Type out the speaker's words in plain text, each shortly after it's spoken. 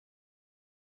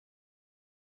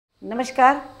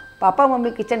नमस्कार, papa mummy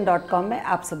किचन.com में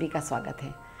आप सभी का स्वागत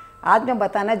है। आज मैं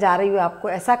बताने जा रही हूँ आपको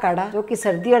ऐसा काढ़ा जो कि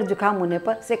सर्दी और जुकाम होने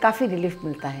पर से काफ़ी रिलीफ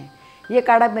मिलता है। ये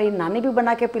काढ़ा मेरी नानी भी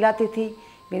बना के पिलाती थी,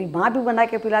 मेरी माँ भी बना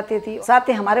के पिलाती थी। साथ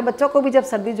ही हमारे बच्चों को भी जब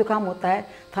सर्दी जुकाम होता है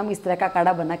तो हम इस तरह का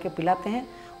काढ़ा बना के पिलाते हैं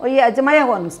और ये आजमाया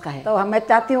हुआ नुस्खा है। तो मैं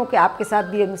चाहती हूँ कि आपके साथ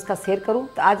भी ये नुस्खा शेयर करूँ।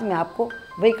 तो आज मैं आपको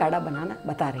वही काढ़ा बनाना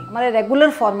बता रही हूँ। हमारे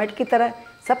रेगुलर फॉर्मेट की तरह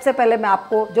सबसे पहले मैं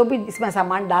आपको जो भी इसमें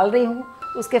सामान डाल रही हूँ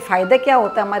उसके फ़ायदे क्या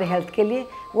होता है हमारे हेल्थ के लिए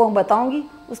वो मैं बताऊंगी।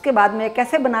 उसके बाद में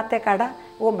कैसे बनाते हैं काढ़ा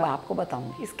वो मैं आपको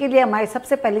बताऊंगी। इसके लिए हमारी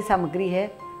सबसे पहली सामग्री है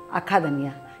अखा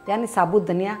धनिया यानी साबुत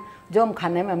धनिया, जो हम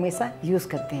खाने में हमेशा यूज़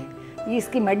करते हैं। ये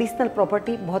इसकी मेडिसिनल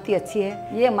प्रॉपर्टी बहुत ही अच्छी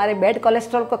है। ये हमारे बैड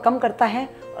कोलेस्ट्रॉल को कम करता है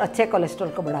और अच्छे कोलेस्ट्रॉल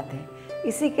को बढ़ाते हैं।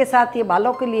 इसी के साथ ये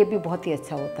बालों के लिए भी बहुत ही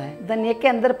अच्छा होता है। धनिया के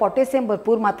अंदर पोटेशियम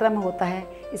भरपूर मात्रा में होता है।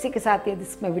 इसी के साथ ये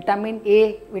इसमें विटामिन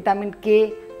ए, विटामिन के,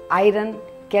 आयरन,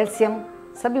 कैल्शियम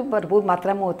सभी भरपूर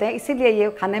मात्रा में होते हैं, इसीलिए ये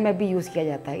खाने में भी यूज़ किया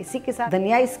जाता है। इसी के साथ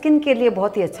धनिया स्किन के लिए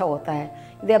बहुत ही अच्छा होता है।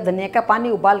 यदि आप धनिया का पानी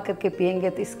उबाल करके पियेंगे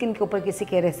तो स्किन के ऊपर किसी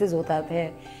के रेसेस होता है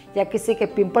या किसी के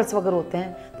पिंपल्स वगैरह होते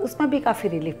हैं तो उसमें भी काफ़ी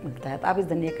रिलीफ मिलता है। तो आप इस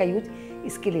धनिया का यूज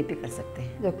इसके लिए भी कर सकते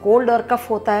हैं। जो कोल्ड और कफ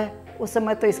होता है उस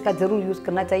समय तो इसका ज़रूर यूज़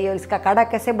करना चाहिए। और इसका काढ़ा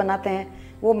कैसे बनाते हैं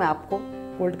वो मैं आपको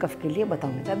कोल्ड कफ के लिए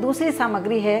बताऊँगी। दूसरी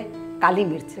सामग्री है काली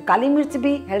मिर्च। काली मिर्च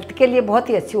भी हेल्थ के लिए बहुत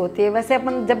ही अच्छी होती है। वैसे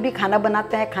अपन जब भी खाना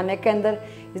बनाते हैं खाने के अंदर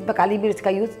इसमें काली मिर्च का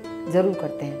यूज़ ज़रूर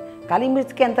करते हैं। काली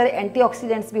मिर्च के अंदर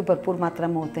एंटीऑक्सीडेंट्स भी भरपूर मात्रा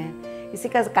में होते हैं। इसी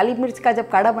का काली मिर्च का जब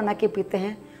काढ़ा बना के पीते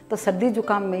हैं तो सर्दी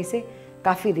जुकाम में इसे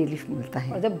काफ़ी रिलीफ मिलता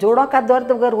है। और जब जोड़ों का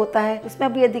दर्द वगैरह होता है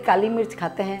उसमें भी यदि काली मिर्च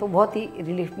खाते हैं तो बहुत ही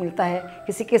रिलीफ मिलता है।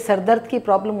 किसी के सर दर्द की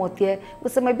प्रॉब्लम होती है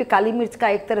उस समय भी काली मिर्च का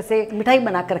एक तरह से मिठाई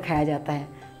बनाकर खाया जाता है,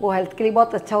 वो हेल्थ के लिए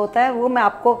बहुत अच्छा होता है। वो मैं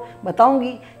आपको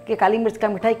बताऊंगी कि काली मिर्च का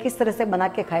मिठाई किस तरह से बना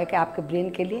के खाए कि आपके ब्रेन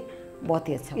के लिए बहुत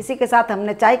ही अच्छा। इसी के साथ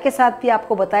हमने चाय के साथ भी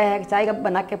आपको बताया है कि चाय का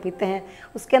बना के पीते हैं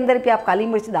उसके अंदर भी आप काली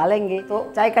मिर्च डालेंगे तो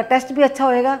चाय का टेस्ट भी अच्छा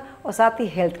होएगा और साथ ही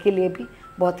हेल्थ के लिए भी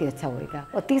बहुत ही अच्छा होएगा।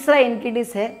 और तीसरा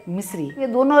इंग्रेडिएंट्स है मिश्री। ये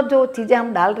दोनों जो चीज़ें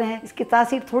हम डाल रहे हैं इसकी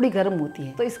तासीर थोड़ी गर्म होती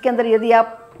है, तो इसके अंदर यदि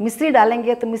आप मिश्री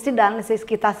डालेंगे तो मिश्री डालने से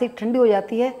इसकी तासीर ठंडी हो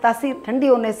जाती है। तासीर ठंडी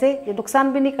होने से ये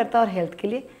नुकसान भी नहीं करता और हेल्थ के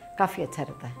लिए काफ़ी अच्छा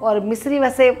रहता है। और मिश्री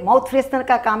वैसे माउथ फ्रेशनर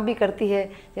का काम भी करती है।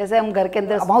 जैसे हम घर के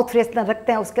अंदर माउथ फ्रेशनर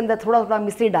रखते हैं उसके अंदर थोड़ा थोड़ा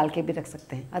मिश्री डाल के भी रख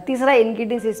सकते हैं। और तीसरा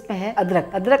इंग्रेडिएंट्स इसमें है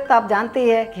अदरक। अदरक तो आप जानते ही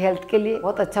है कि हेल्थ के लिए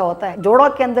बहुत अच्छा होता है। जोड़ों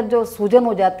के अंदर जो सूजन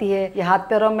हो जाती है या हाथ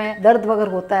पैरों में दर्द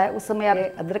वगैरह होता है उस समय आप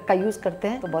अदरक का यूज़ करते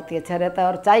हैं तो बहुत ही अच्छा रहता है।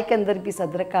 और चाय के अंदर भी इस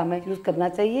अदरक का हमें यूज़ करना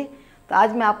चाहिए। तो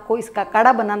आज मैं आपको इसका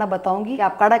काढ़ा बनाना बताऊंगी कि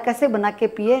आप काढ़ा कैसे बना के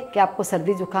पिए कि आपको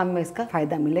सर्दी जुकाम में इसका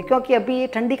फ़ायदा मिले। क्योंकि अभी ये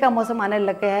ठंडी का मौसम आने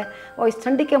लग गया है और इस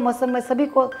ठंडी के मौसम में सभी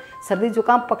को सर्दी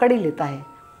जुकाम पकड़ ही लेता है,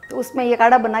 तो उसमें ये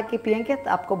काढ़ा बना के पिएंगे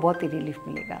तो आपको बहुत ही रिलीफ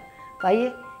मिलेगा। तो आइए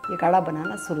ये काढ़ा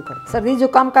बनाना शुरू करते हैं। सर्दी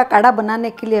जुकाम का काढ़ा बनाने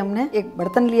के लिए हमने एक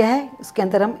बर्तन लिया है, उसके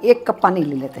अंदर हम 1 कप पानी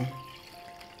ले लेते हैं।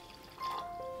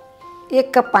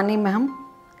 1 कप पानी में हम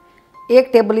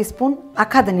 1 टेबल स्पून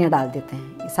अखा धनिया डाल देते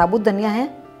हैं। ये साबुत धनिया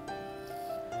है,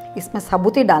 इसमें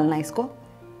साबुत ही डालना है इसको।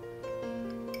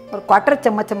 और 1/4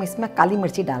 चम्मच हम इसमें काली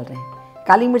मिर्ची डाल रहे हैं।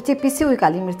 काली मिर्ची पिसी हुई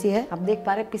काली मिर्ची है, आप देख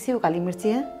पा रहे हैं पिसी हुई काली मिर्ची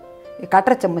है।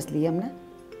 1/4 चम्मच लिए हमने,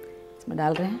 इसमें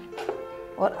डाल रहे हैं।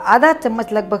 और आधा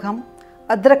चम्मच लगभग हम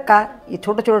अदरक का, ये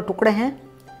छोटे छोटे टुकड़े हैं,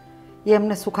 ये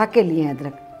हमने सुखा के लिए हैं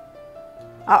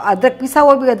अदरक। अदरक पिसा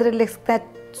हुआ भी अदरक ले सकते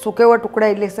हैं, सूखे हुए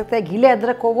टुकड़े ले सकते हैं, गीले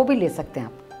अदरक हो वो भी ले सकते हैं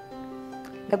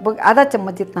आप। लगभग आधा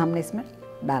चम्मच जितना हमने इसमें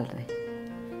डाल रहे हैं।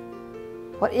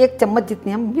 और 1 चम्मच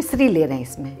जितनी हम मिश्री ले रहे हैं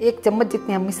इसमें, 1 चम्मच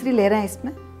जितनी हम मिश्री ले रहे हैं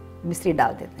इसमें मिश्री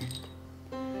डाल देते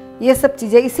हैं। ये सब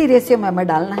चीज़ें इसी रेशियो में हमें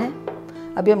डालना है।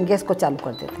 अभी हम गैस को चालू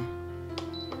कर देते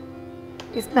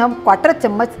हैं। इसमें हम 1/4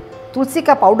 चम्मच तुलसी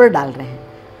का पाउडर डाल रहे हैं।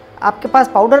 आपके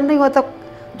पास पाउडर नहीं होता,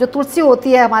 जो तुलसी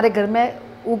होती है हमारे घर में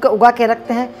उगा के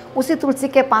रखते हैं उसी तुलसी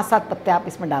के 5-7 पत्ते आप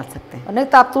इसमें डाल सकते हैं। और नहीं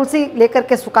तो आप तुलसी लेकर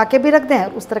के सुखा के भी रख दें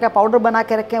और उस तरह का पाउडर बना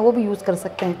के रखें, वो भी यूज़ कर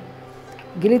सकते हैं।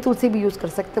 गिली तुलसी भी यूज़ कर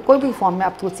सकते हैं, कोई भी फॉर्म में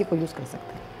आप तुलसी को यूज़ कर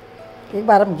सकते हैं। एक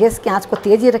बार हम गैस की आंच को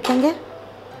तेज़ ही रखेंगे।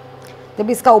 जब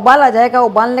इसका उबाल आ जाएगा,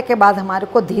 उबालने के बाद हमारे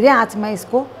को धीरे आंच में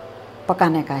इसको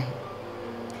पकाने का है।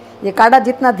 ये काढ़ा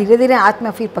जितना धीरे धीरे आंच में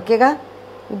फिर पकेगा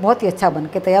वो बहुत ही अच्छा बन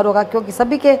के तैयार होगा, क्योंकि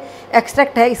सभी के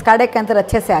एक्सट्रैक्ट है इस काढ़े के अंदर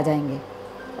अच्छे से आ जाएंगे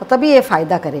और तभी ये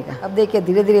फ़ायदा करेगा। अब देखिए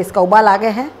धीरे धीरे इसका उबाल आ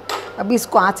गया है। अभी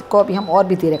इसको आँच को अभी हम और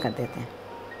भी धीरे कर देते हैं।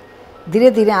 धीरे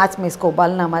धीरे आंच में इसको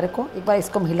उबालना हमारे को। एक बार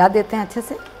इसको हम हिला देते हैं अच्छे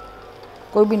से,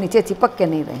 कोई भी नीचे चिपक के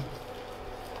नहीं रहे।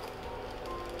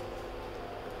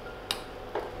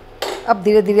 अब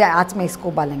धीरे धीरे आंच में इसको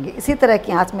उबालेंगे। इसी तरह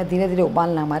की आंच में धीरे धीरे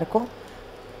उबालना हमारे को,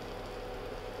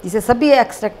 जिसे सभी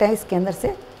एक्सट्रैक्ट हैं इसके अंदर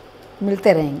से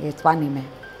मिलते रहेंगे इस पानी में।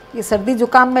 ये सर्दी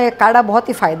जुकाम में काढ़ा बहुत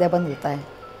ही फ़ायदेमंद होता है।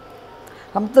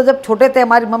 हम तो जब छोटे थे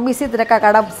हमारी मम्मी इसी तरह का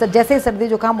काढ़ा, जैसे ही सर्दी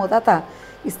जुकाम होता था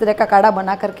इस तरह का काढ़ा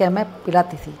बना करके हमें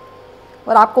पिलाती थी।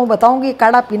 और आपको मैं बताऊँगी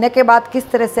काढ़ा पीने के बाद किस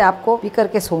तरह से आपको पी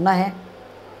करके सोना है,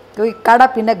 क्योंकि काढ़ा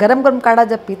पीने, गरम गरम काढ़ा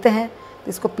जब पीते हैं तो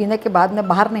इसको पीने के बाद में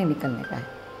बाहर नहीं निकलने का है।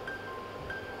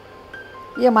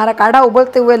 ये हमारा काढ़ा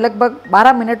उबलते हुए लगभग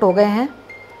 12 मिनट हो गए हैं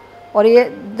और ये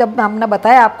जब हमने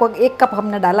बताया आपको 1 कप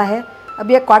हमने डाला है,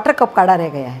 अब ये 1/4 कप काढ़ा रह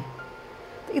गया है।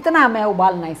 तो इतना हमें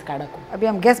उबालना है इस काढ़े को। अभी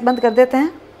हम गैस बंद कर देते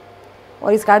हैं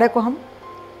और इस काढ़े को हम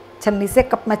छन्नी से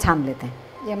कप में छान लेते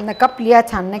हैं। ये हमने कप लिया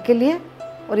छानने के लिए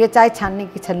और ये चाय छानने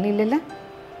की छलनी ले लें,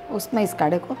 उसमें इस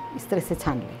काढ़े को इस तरह से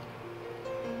छान लें।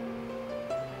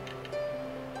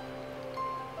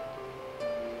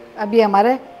 अब ये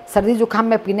हमारे सर्दी जुकाम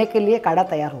में पीने के लिए काढ़ा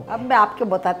तैयार होगा। अब मैं आपको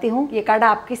बताती हूँ ये काढ़ा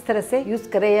आप किस तरह से यूज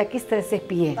करें या किस तरह से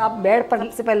पिए। तो आप बेड पर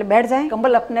सबसे पहले बैठ जाएं,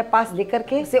 कंबल अपने पास लेकर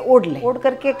के इसे ओढ़ लें। ओढ़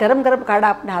करके गरम गरम काढ़ा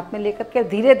अपने हाथ में लेकर के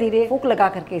धीरे धीरे फूंक लगा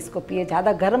करके इसको पिए।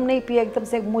 ज्यादा गर्म नहीं पिए, एकदम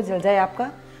से मुंह जल जाए आपका।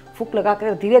 फूंक लगा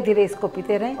कर धीरे धीरे इसको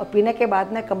पीते रहें और पीने के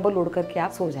बाद में कंबल ओढ़ करके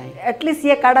आप सो जाएं। एटलीस्ट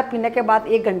ये काढ़ा पीने के बाद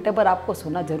 1 घंटे पर आपको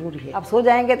सोना जरूरी है। आप सो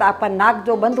जाएंगे तो आपका नाक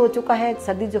जो बंद हो चुका है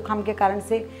सर्दी जुकाम के कारण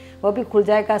से वह भी खुल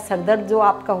जाएगा। सर दर्द जो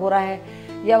आपका हो रहा है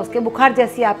या उसके बुखार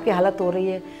जैसी आपकी हालत हो रही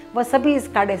है वह सभी इस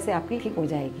काढ़े से आपकी ठीक हो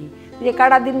जाएगी। तो ये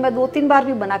काढ़ा दिन में 2-3 बार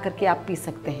भी बना करके आप पी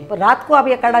सकते हैं। पर रात को आप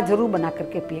ये काढ़ा जरूर बना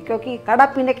करके पिए, क्योंकि काढ़ा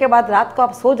पीने के बाद रात को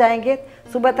आप सो जाएंगे,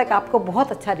 सुबह तक आपको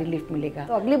बहुत अच्छा रिलीफ मिलेगा।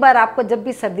 तो अगली बार आपको जब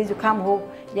भी सर्दी जुकाम हो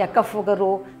या कफ वगैरह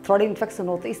हो, थ्रोट इन्फेक्शन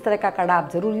हो, तो इस तरह का काढ़ा आप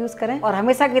जरूर यूज करें। और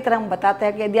हमेशा की तरह हम बताते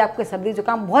हैं कि यदि आपको सर्दी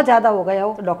जुकाम बहुत ज्यादा हो गया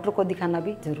हो तो डॉक्टर को दिखाना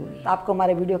भी जरूरी है। तो आपको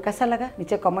हमारा वीडियो कैसा लगा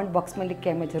नीचे कमेंट बॉक्स में लिख के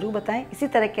हमें जरूर बताएं। इसी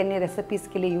तरह के अन्य रेसिपीज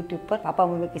के लिए यूट्यूब पर पापा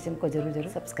मम्मी किचन को जरूर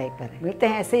सब्सक्राइब करें। मिलते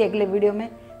हैं ऐसे ही अगले वीडियो में,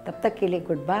 तब तक के लिए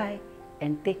good bye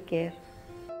and take care.